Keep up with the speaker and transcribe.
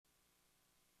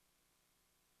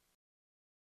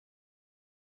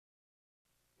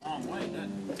Long way,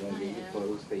 doesn't it?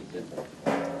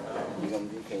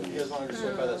 You guys want to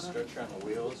swing by that stretcher on the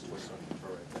wheels? We'll swing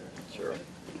right there. Sure.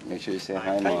 Make sure you say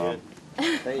hi, Mom.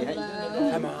 Hey, how you doing?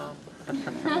 Hi, Mom.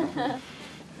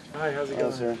 Hi, how's it going?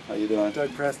 Hello, sir. How you doing?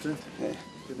 Doug Preston. Hey.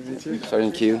 Good to meet you.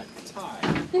 Sergeant Q. These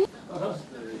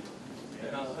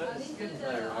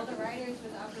are all the writers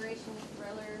with Operation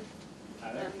Thriller.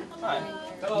 Hi.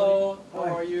 Hello. How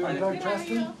are you? I'm Doug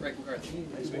Preston. Rick McCarthy.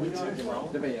 Nice to meet you. Nice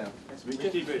to meet you. Nice to meet you.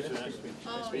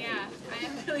 Oh yeah, I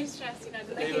am really stressed. You know,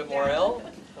 David Morrell.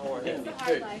 How are you? It's a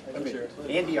hard life.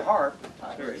 Andy Harp.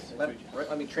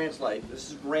 Let me translate.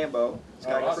 This is Rambo. This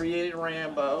guy created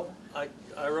Rambo. I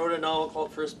wrote a novel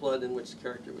called First Blood in which the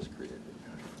character was created.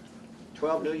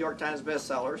 12 New York Times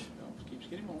bestsellers. Keeps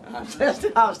getting more. I was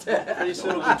tested. Pretty soon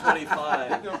it'll be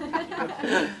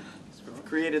 25.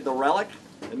 Created The Relic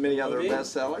and many other Movie?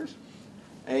 bestsellers.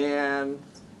 And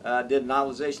did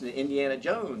novelization of Indiana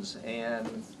Jones and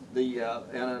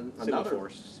and another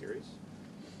Force series,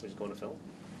 which is going to film.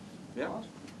 Yeah.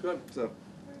 Good. So.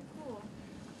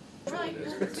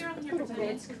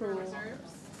 It's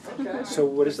cool. So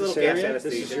what is Just a this little gas area? anesthesia.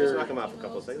 This is Just your... knock them off a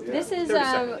couple of seconds. This is 30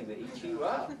 seconds. They eat you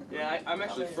up. Yeah, I'm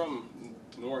actually from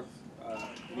North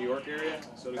New York area,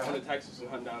 so to come to Texas and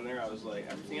hunt down there, I was like,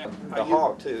 everything. The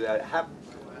hog too.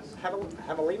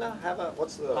 Javelina?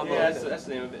 What's the? Yeah, that's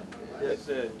the name of it.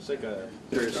 It's like a.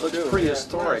 It looks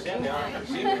prehistoric.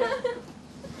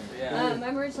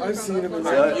 I'm originally I've from seen them. If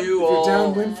Oklahoma. you're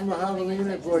downwind from a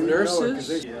javelina, boy, you know it, 'cause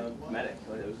Nurses? they... Medic.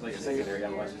 It was like a secondary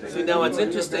on West. See, now it's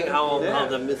interesting how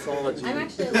the mythology I'm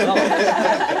actually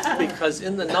develops, because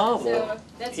in the novel, so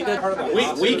that's he why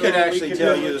did. We could actually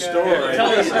tell you the story.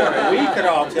 Tell the story. We could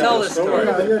all Tell tell the the story.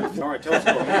 story. All right, tell the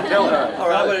story. Tell it. All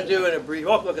right, I'm going to do it in a brief.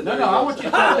 Oh, look at that. No, I want you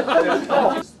to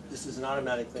tell it. This is an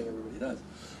automatic thing everybody does.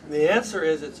 And the answer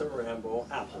is it's a Rambo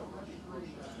apple.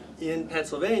 In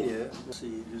Pennsylvania, whose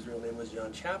real name was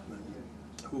John Chapman,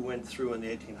 who went through in the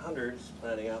 1800s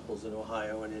planting apples in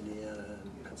Ohio and Indiana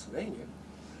and Pennsylvania.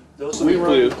 Those We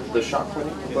flew The shock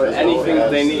clinic? but anything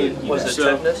they need. Was it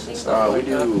So, tetanus and stuff like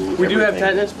that? we do have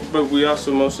tetanus, but we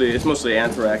also it's mostly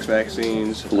anthrax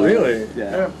vaccines. Really?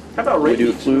 Yeah. How about We rabies?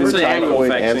 do flu, It's an annual typhoid,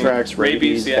 vaccine. anthrax,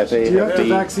 rabies, yes. Do you have the Hep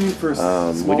vaccine for we do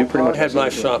smallpox? pretty much. I had my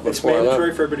shot It's before.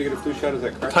 mandatory for everybody to get a flu shot, is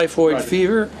that correct? Typhoid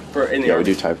fever. For in the Yeah, we army.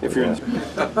 do typhoid. If you're Yeah.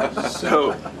 So,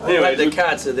 Like anyway, the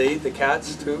cats, did they eat the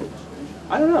cats too?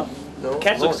 I don't know. No?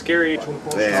 Cats look scary. So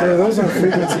those are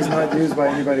frequencies not used by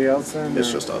anybody else then? It's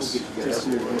or- just us. Just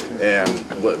you, okay.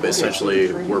 And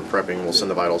essentially, we're prepping, we'll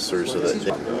send the vitals through so that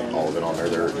all of it on there,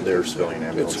 they're civilian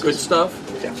ambulances. It's good stuff?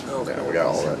 Yeah, yeah, we got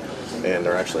all that. And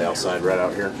they're actually outside right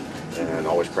out here and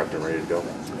always prepped and ready to go.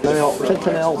 well,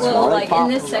 like in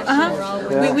this section, we're all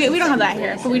We don't have that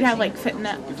here, but we'd have like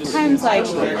fitness. Times like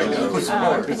people just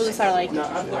are like say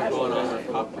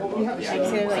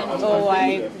like, oh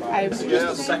I Just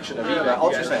a section of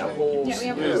ultrasound. yeah, we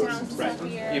have ultrasounds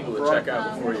here. People to check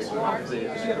out before you.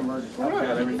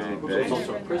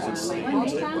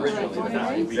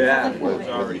 Yeah.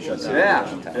 Already shut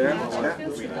down.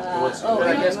 Oh,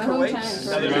 I guess my Kuwait's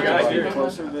hometown. Another guy here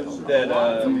closer than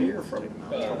that from here, from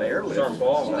the airlift. our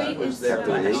ball. Was there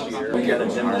last year. We got a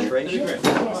demonstration. A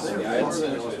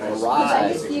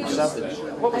ride.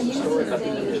 What was the story about the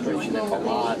demonstration at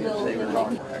Milan? They were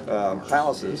talking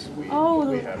palaces. oh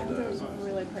those are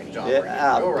really pretty.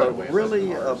 Yeah, but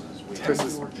really. This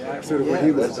is sort of where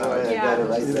he was. Yeah.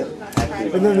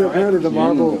 And then apparently the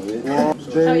marble wall,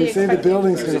 they say the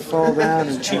building's going to fall down.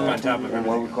 And cheap on top of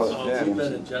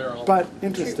it. In general. But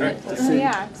interesting to Oh see.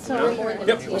 yeah. So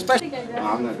Especially.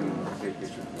 I'm not going to take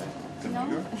pictures of that.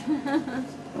 No?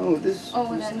 Oh, this.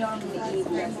 Oh, and then normally eat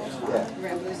rebels.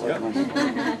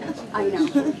 I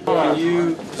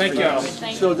know. Thank you.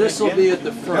 So this will be at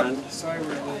the front.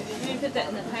 You put that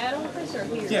in the pad office or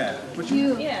here? Yeah, would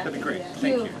You. that'd be great.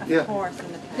 You. Yeah.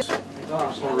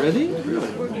 Already?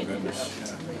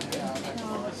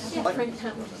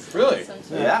 Really?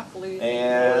 Yeah.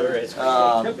 And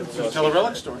Tell a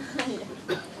relic story.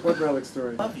 What relic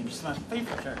story? Love you. He's my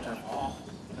favorite character. Oh.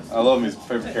 I love him. He's my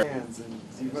favorite character. Hands, and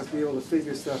you must be able to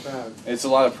figure stuff out. It's a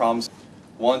lot of problems.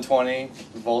 120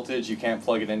 voltage, you can't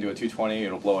plug it into a 220,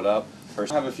 it'll blow it up.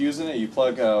 First, have a fuse in it, you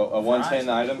plug a 110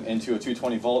 item into a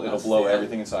 220 volt, it'll blow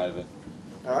everything inside of it.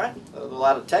 all right, a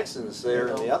lot of Texans there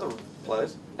in the other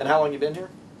place. And how long you been here?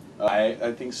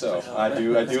 I think so. I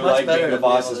do It's much like better being the to be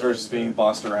bosses able to- versus being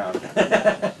bossed around.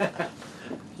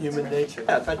 Human nature.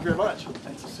 Yeah, thank you very much.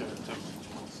 Thank you, sir.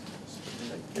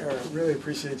 I really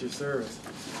appreciate your service.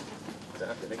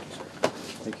 Exactly. Thank you, sir.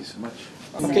 Thank you so much.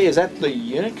 Okay, is that the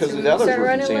unit? Because the others were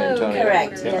from San Antonio.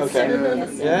 Correct, yes, Okay. sir.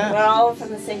 Yes, sir. Yeah. We're all from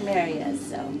the same area,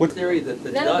 so. What theory that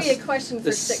the That'll dust, be a question for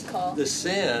the sick call. The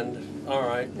sand, all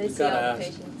right, They we've see got to all the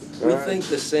ask. patients. We think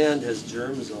the sand has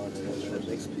germs on it and it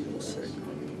makes people sick.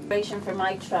 For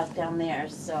my truck down there,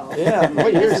 so. Yeah,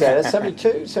 what year is that? It's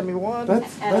 72, 71?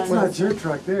 That's not your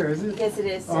truck there, is it? Yes, it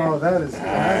is, sir. Oh, that is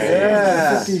classic.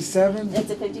 Yeah. 57? It's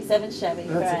a 57 Chevy,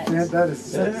 correct. That is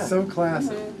so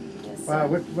classic. Yes, Wow,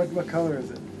 sir. what color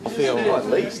is it? Feel at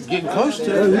least. Getting close to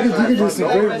Yeah, it. you could do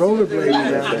some great rollerblading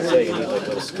down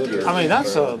there. I mean,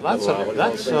 that's a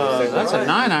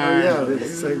 9-iron. Yeah, the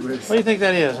segways. What do you think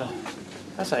that is?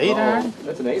 That's an 8-iron?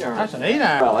 That's an 8-iron. That's an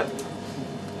 8-iron.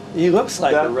 He looks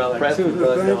like a relic Preston. too,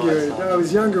 but Thank no, it's you. not. I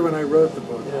was younger when I wrote the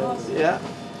book. Yeah.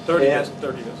 30 Yeah. discs,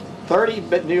 30 discs. 30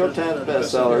 New York Times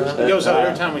bestsellers. He goes out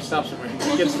every time we stop somewhere.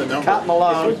 He gets the number. Cotton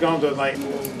Malone. We've gone to like.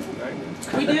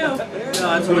 We do. No,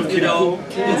 that's what, you know,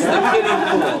 it's the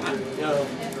kidding pool. You know,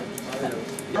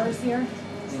 Hours here.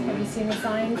 Have you seen the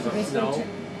signs? You basically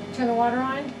turn the water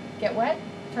on, get wet,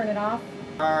 turn it off.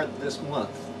 This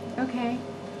month. Okay.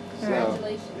 All So,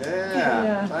 right.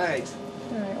 yeah, thanks.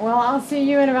 All right. Well, I'll see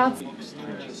you in about. You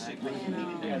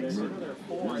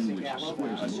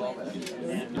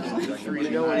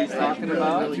know what he's talking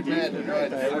about? so, because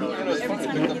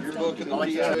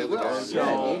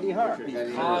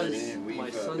my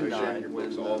son died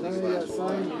when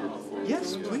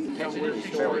Yes, please.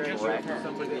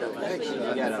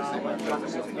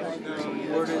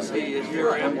 where does he, is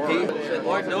your MP?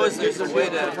 Lord knows there's a way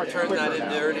to turn that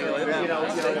into earning a living.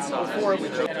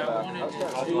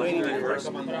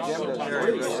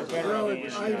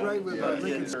 I write with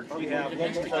Lincoln. We have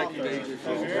local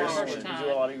documentaries, do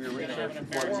a lot of your research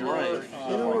for your life.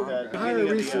 You know, higher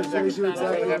research, they do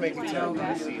exactly what you tell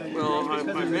them. Well, I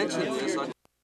mentioned this.